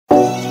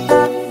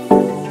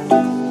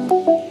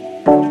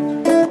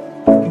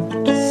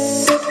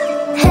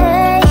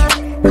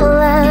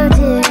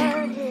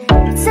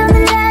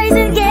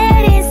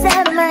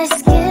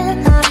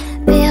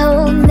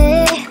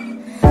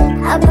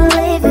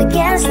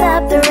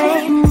stop the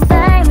rain.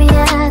 Find me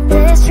at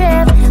this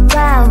trip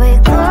while we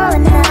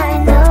going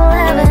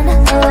 9/11.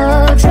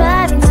 Oh,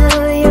 driving to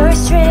your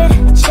street,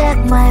 check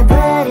my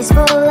body's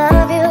full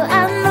of you,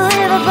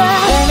 unbelievable.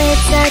 Let me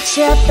touch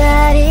your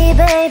body,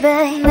 baby.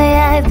 May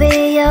I be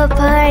your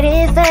party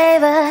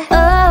favor?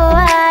 Oh,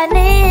 I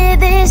need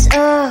this.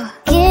 Oh,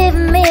 give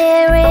me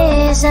a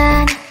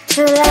reason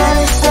to let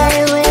us stay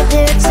with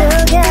you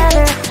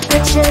together.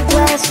 Put your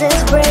glasses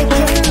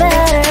breaking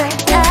better.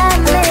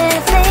 I'm in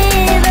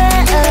fever.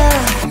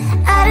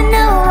 Oh, I don't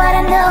know,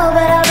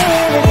 but I'll be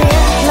with you.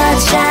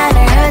 Love's trying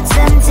to hurt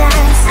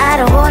sometimes. I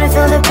don't wanna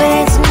feel the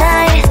pain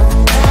tonight.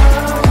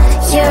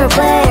 You're a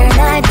player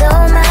and I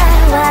don't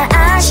mind why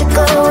I should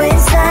go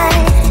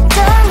inside.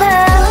 Don't go.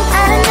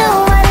 I don't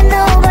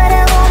know, but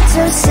I want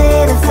to see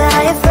the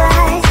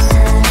fireflies.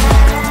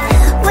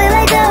 Will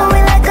I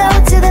go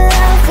to the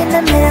love in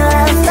the middle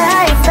of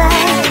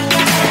firefight?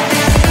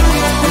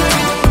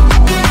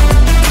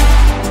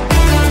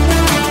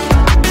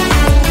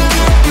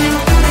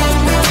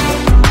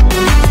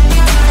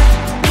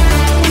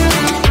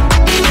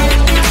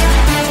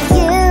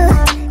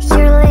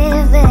 You're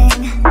leaving.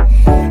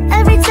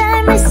 Every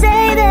time I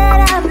say that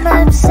I'm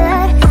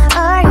upset,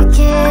 are you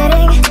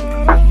kidding?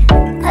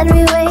 And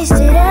we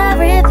wasted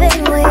everything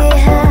we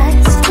had.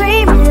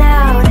 Screaming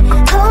loud,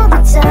 hold me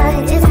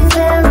tight. If you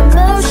feel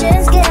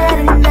emotions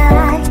getting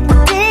high,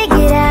 dig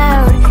it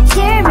out,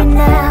 hear me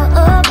now.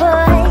 Oh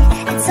boy,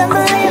 it's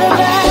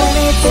unbelievable. Let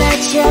me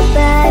touch your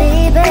body,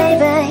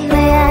 baby.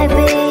 May I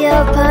be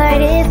your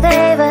party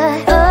favor?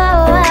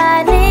 Oh,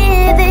 I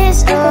need this.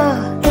 Oh,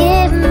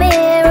 give me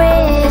a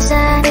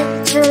reason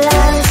to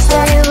let us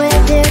stay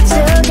with you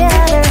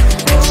together.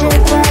 Put your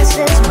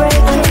glasses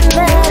breaking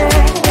better.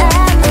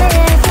 I'm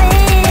in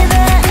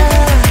fever.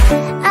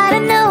 Oh, I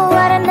don't know,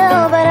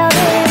 but I'll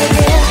be with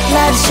you.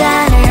 Love's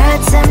trying to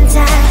hurt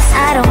sometimes.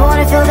 I don't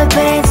wanna feel the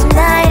pain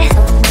tonight.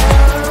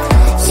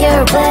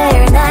 You're a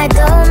player and I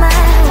don't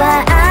mind why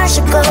I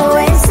should go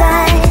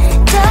inside.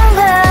 Don't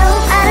go.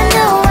 I don't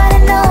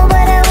know,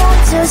 but I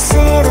want to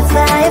see the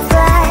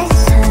fireflies.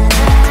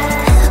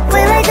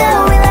 Will I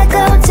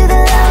go to the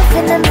love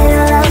in the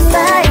middle of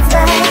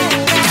firefight?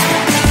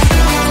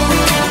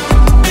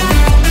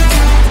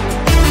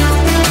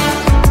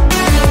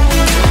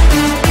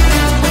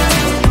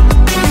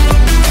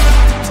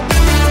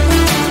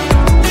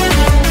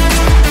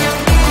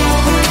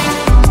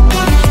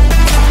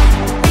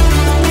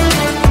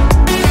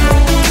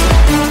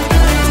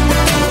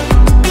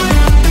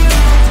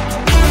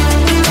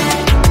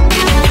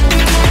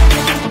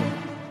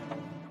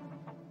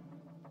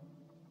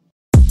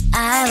 I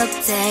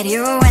looked at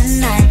you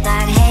and I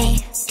thought, hey,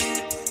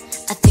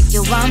 I think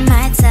you want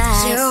my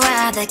type. You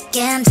are the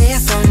candy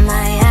from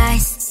my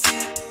eyes,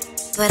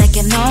 but I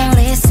can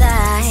only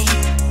sigh.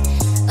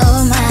 Oh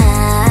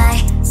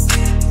my,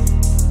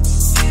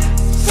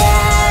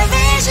 there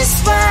is just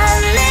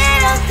one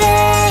little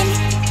thing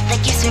that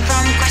keeps me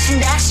from crossing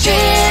that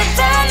street.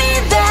 Drive me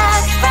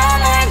back from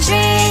our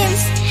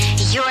dreams.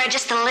 You are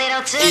just a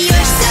little too close.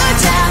 You're so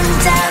dumb,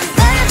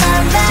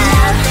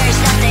 now there's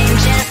nothing,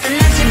 just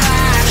enough to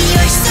buy.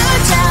 You're so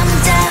dumb,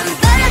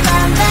 I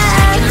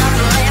cannot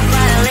believe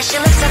what at least you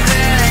look so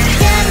good.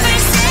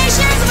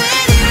 Conversations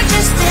with you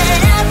just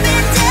end up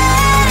in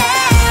dead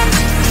end.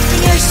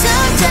 You're so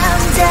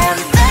dumb,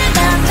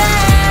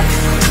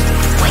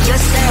 why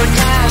you're so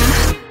dumb.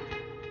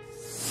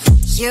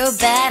 You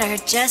better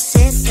just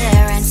sit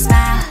there and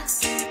smile,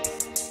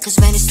 cause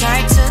when you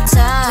start to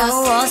talk, the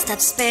world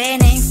stops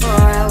spinning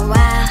for a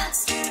while.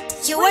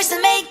 Your words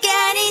don't make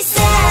any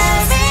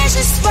sense. There's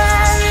just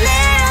one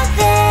little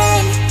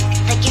thing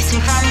that keeps me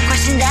from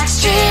crossing that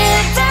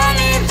street. Drive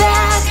me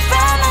back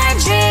from our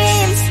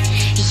dreams.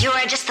 You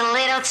are just a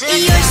little too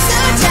close. You're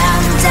so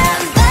dumb,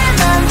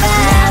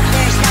 now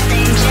there's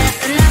nothing, just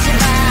enough to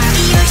buy.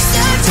 You're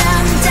so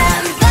dumb,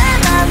 I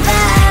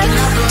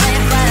cannot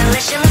believe what at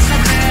least you look so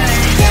good.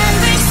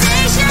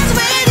 Conversations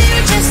with you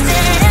just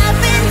end up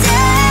in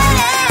dead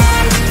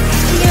end.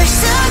 You're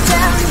so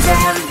dumb,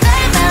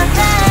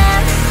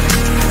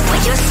 why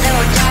you're so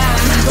dumb.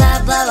 Blah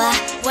blah blah,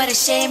 what a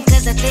shame,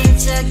 cause I think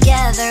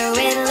together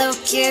we look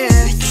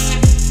cute.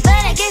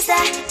 But I guess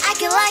I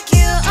can like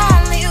you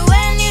only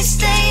when you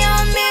stay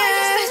on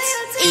mute.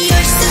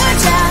 You're so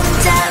dumb,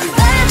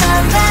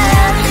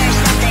 there's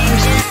nothing,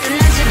 just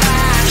enough to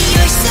buy.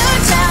 You're so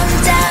dumb,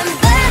 I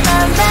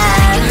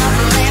cannot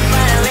believe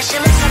what at least you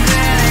look so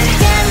good.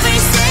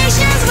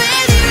 Conversations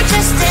with you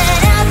just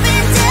end up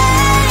in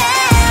dead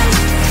end.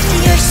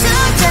 You're so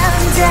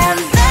dumb,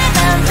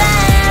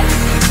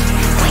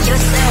 why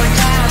you're so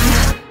dumb.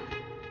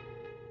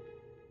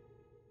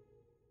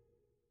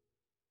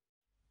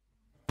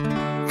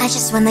 I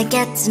just wanna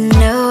get to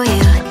know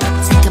you,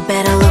 take a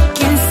better look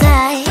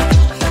inside.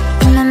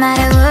 No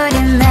matter what,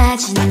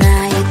 imagine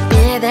now you'd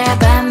be there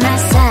by my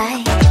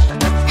side.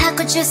 How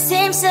could you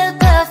seem so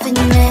perfect,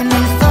 you made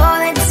me fall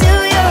into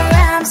your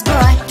arms.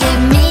 Boy,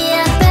 give me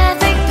a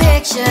perfect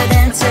picture,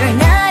 then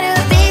turn out to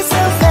be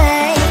so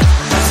fake.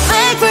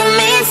 Fake for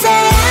me,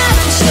 say I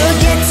should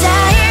get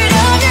tired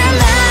of your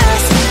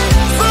lies.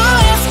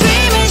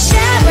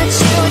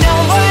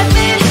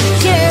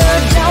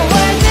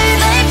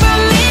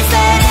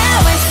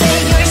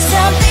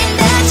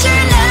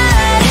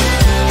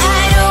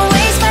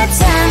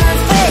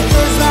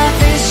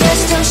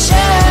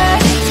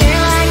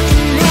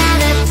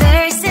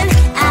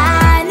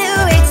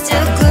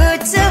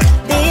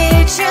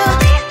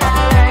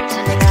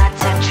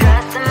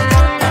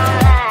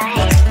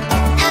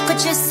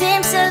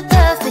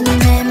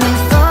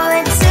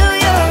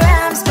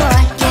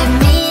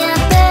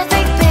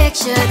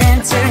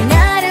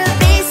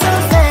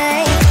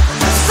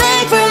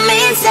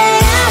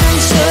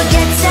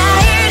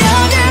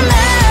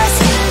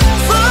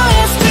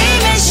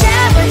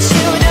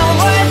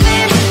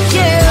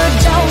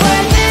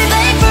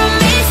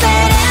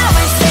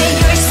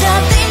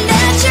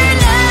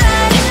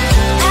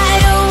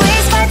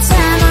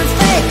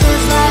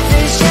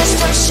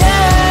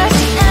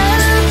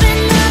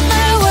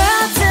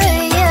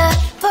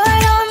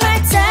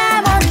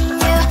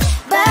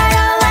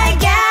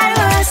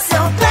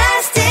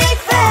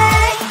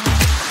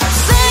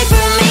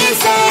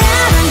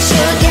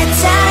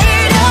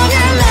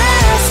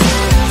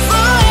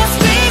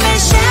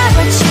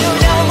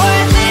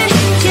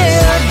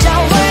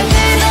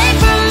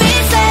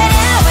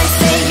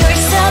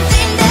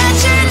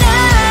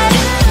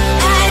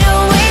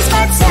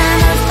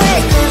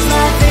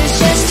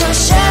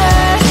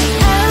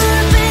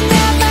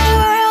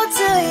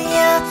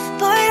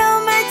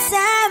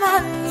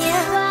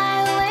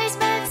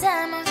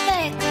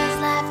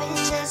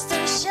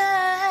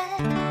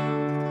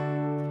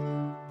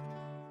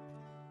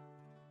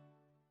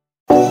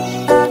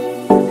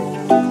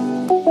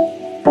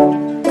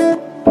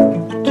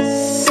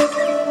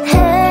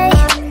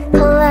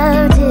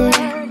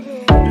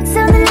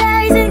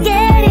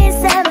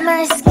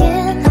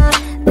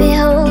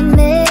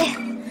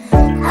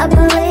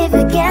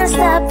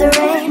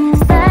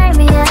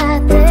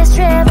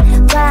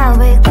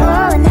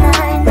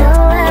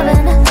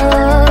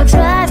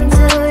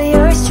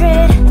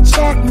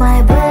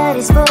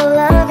 body's full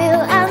of you,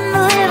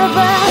 unbelievable.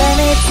 Let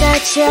me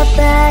touch your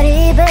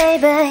body,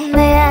 baby.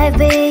 May I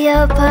be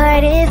your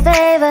party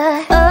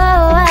favor?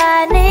 Oh,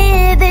 I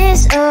need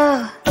this,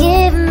 oh,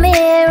 give me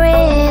a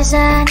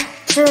reason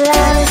to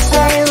let me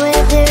stay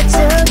with you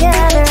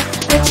together.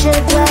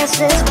 Richard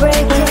glasses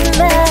breaking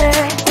better.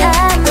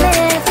 I'm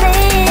in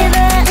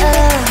fever,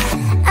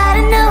 oh, I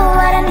don't know,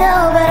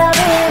 but I'll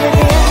be with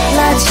you.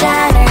 Not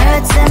trying to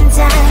hurt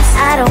sometimes,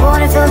 I don't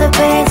wanna feel the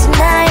pain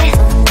tonight.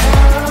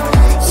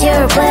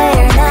 You're a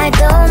player and I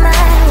don't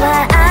mind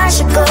why I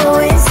should go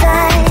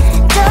inside.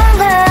 Don't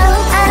go,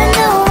 I don't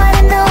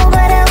know,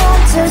 but I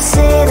want to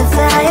see the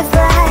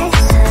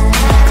fireflies.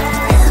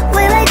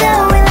 Will I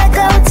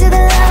go to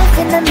the love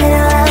in the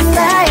middle of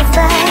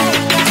fireflies?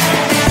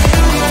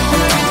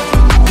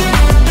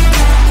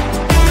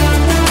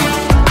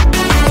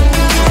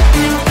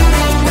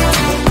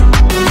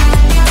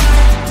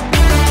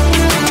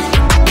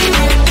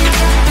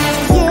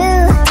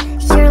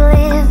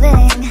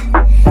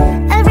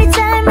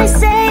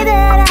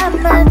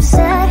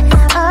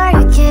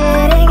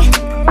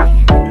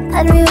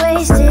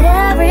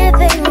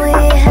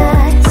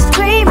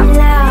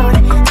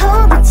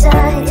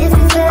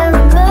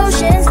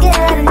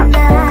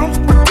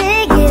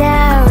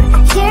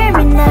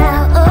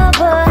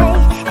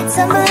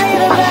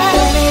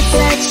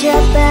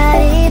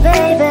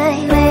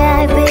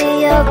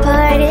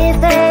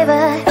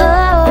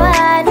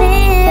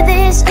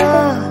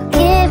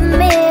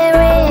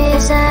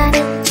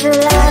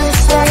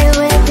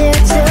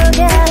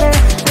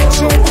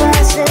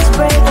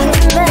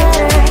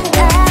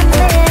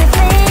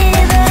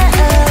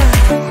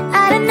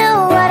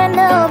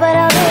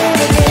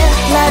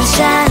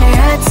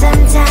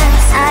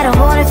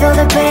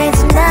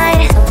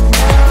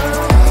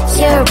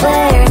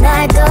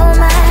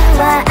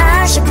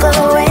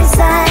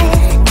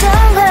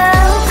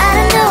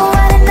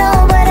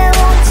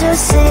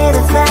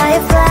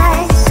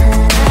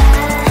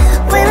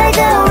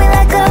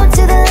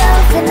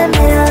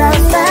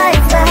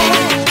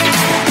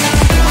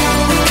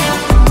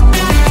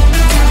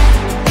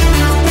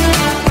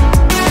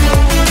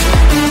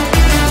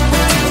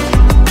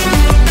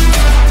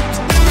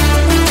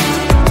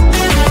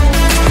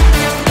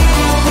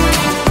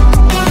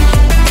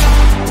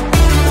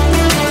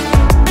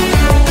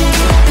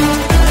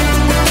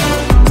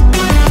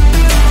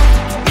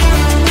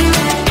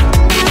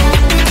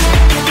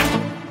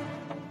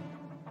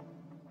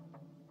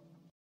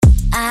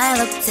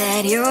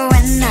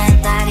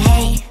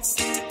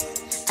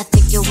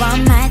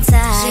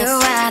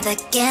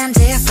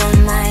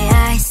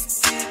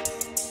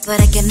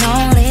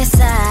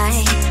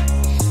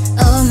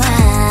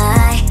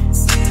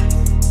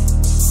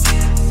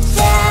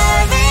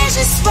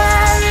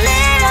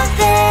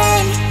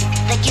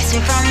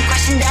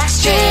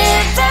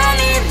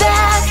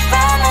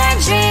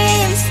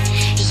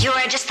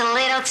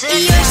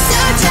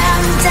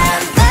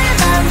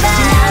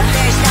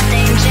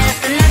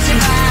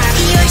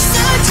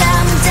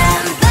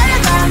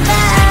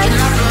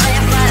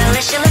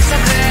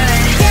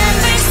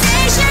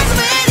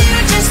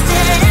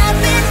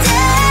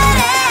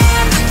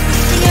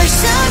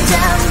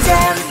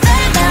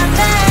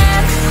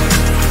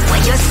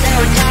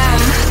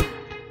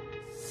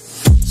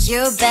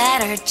 You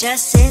better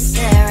just sit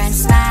there and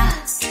smile,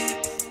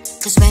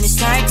 'cause when you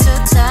start to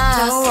talk,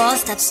 the world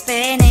stops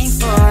spinning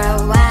for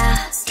a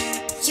while.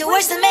 Your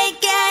words don't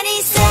make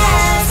any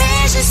sense.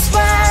 It's just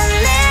one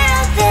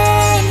little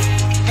thing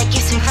that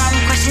keeps me from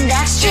crossing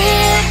that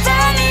street.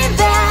 Turn me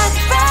back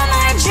from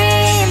our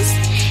dreams.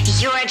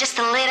 You are just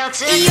a little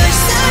too young. You're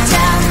so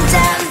dumb,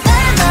 dumb,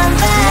 dumb, dumb,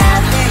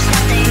 dumb. There's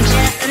nothing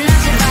just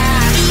enough to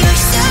buy.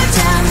 You're so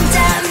dumb,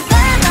 dumb,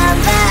 dumb, dumb,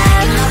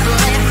 dumb. You don't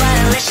believe, but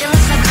at least you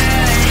look so good.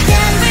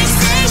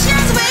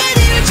 Conversations with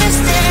you just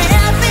end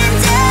up in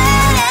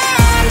dead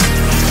end.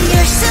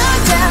 You're so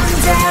dumb,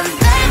 dumb,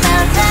 dumb,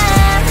 dumb,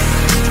 dumb.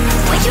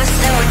 Well, you're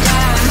so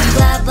dumb.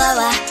 Blah, blah,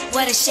 blah.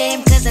 What a shame,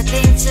 'cause I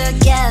think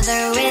together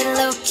we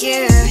look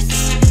cute.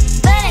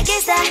 But I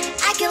guess that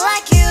I can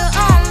like you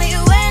only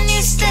when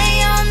you stay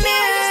on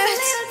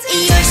mute.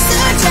 You're so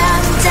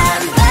dumb,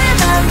 dumb, dumb,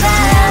 dumb,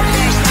 dumb.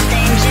 There's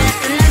nothing just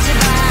enough to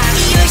buy.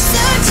 You're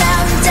so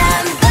dumb,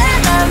 dumb, dumb,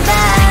 dumb,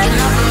 dumb. You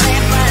don't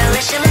believe, but at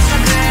least you look so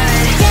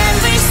good.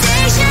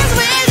 Conversations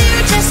with you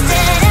just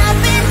end up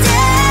in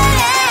dead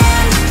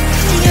end.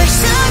 You're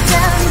so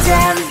dumb,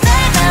 dumb,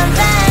 dumb, dumb,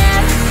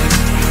 dumb.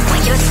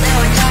 Well, you're so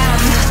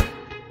dumb.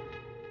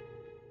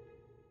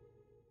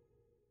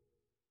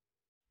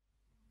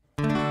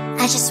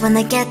 I just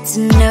wanna get to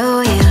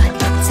know you,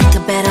 take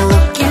a better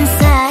look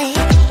inside.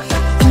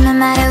 No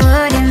matter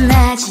what,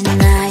 imagine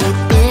now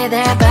you'd be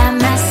there by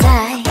my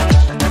side.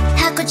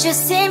 How could you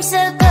seem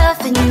so